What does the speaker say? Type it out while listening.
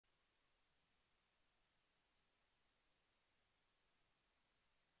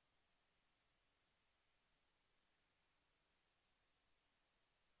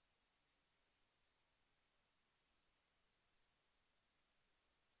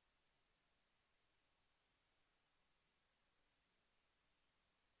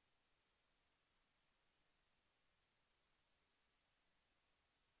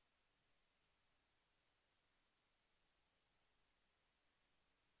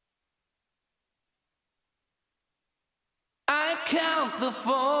count the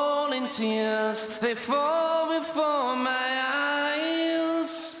falling tears, they fall before my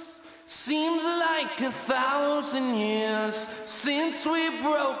eyes. Seems like 1,000 years since we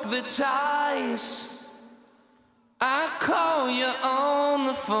broke the ties. I call you on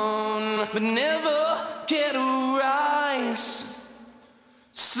the phone, but never get a rise.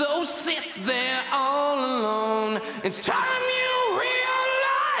 So sit there all alone. It's time you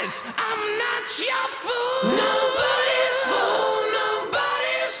realize I'm not your fool. Nobody's fool,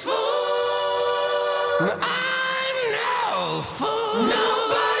 nobody's fool. I'm no fool.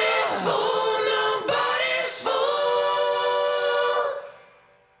 Nobody's fool, nobody's fool.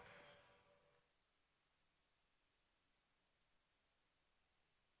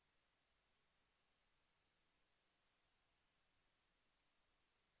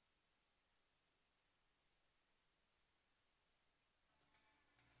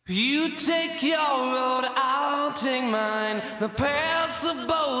 You take your road, I'll take mine. The paths have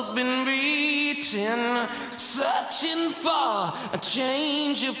both been beaten, searching for a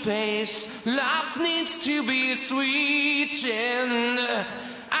change of pace. Life needs to be sweetened.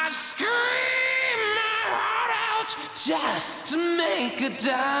 I scream my heart out just to make a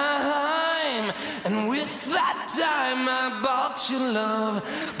dime, and with that dime I bought you love.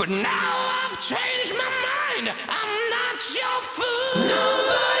 But now I've changed my mind, I'm not your fool.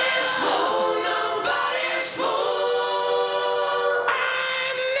 Nobody's fool, nobody's fool.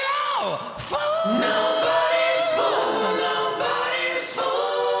 I'm no fool. Nobody's fool, nobody's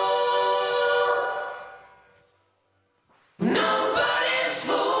fool. Nobody's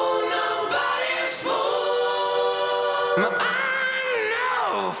fool, nobody's fool. I'm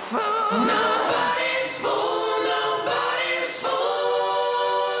no fool. Nobody's fool, nobody's fool.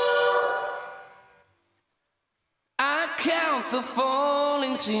 I count the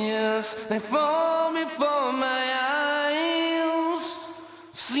falling tears, they fall before my eyes.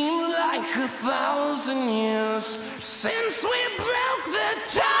 Seems like 1,000 years since we broke the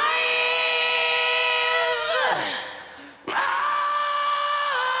ties.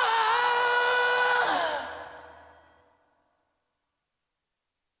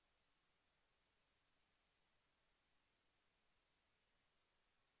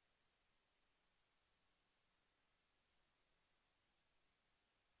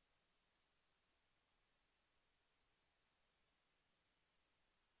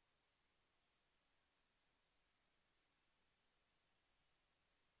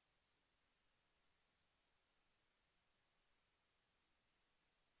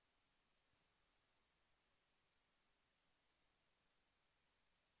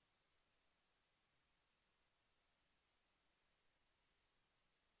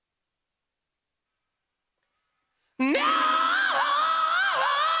 No!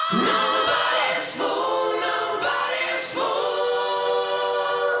 Nobody's fool, nobody's fool.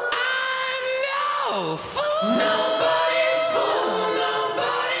 I'm no fool. No.